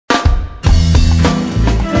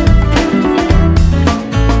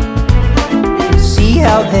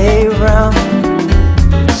how they run,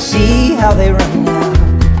 see how they run now.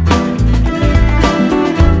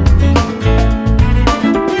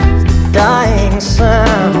 Dying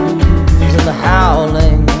sounds of the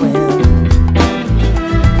howling wind,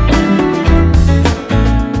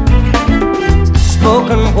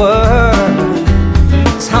 spoken word,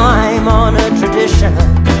 time-honored tradition,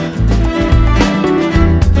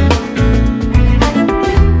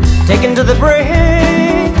 taken to the brink,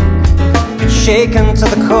 shaken to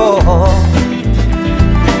the core,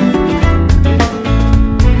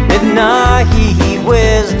 with naive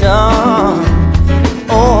wisdom,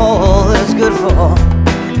 all is good for.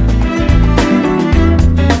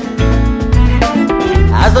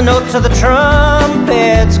 As the notes of the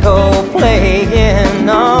trumpets go playing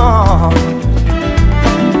on,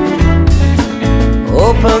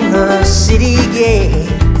 open the city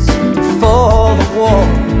gates before the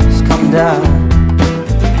walls come down.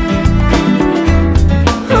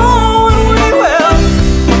 Oh, and we will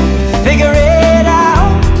figure it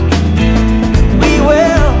out. We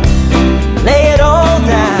will lay it all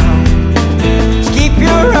down. Just keep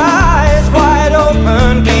your eyes wide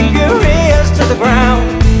open, keep your ears to the ground.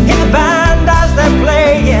 Hear the band as they're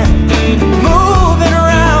playing, moving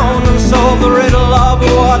around, and solve the riddle of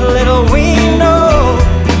what little we know.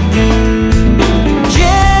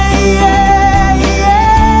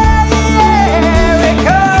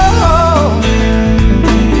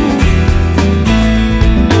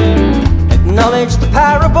 Acknowledge the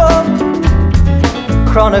parable,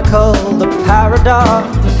 chronicle the paradox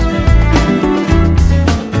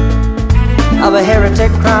of a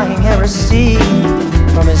heretic crying heresy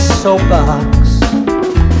from his soapbox.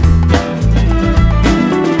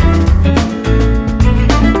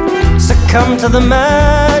 Succumb to the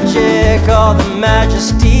magic or the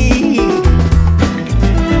majesty,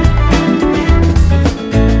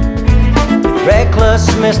 reckless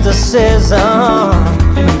mysticism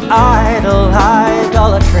and idle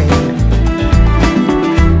idolatry.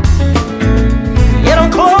 Yet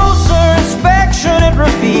on closer inspection it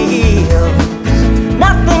reveals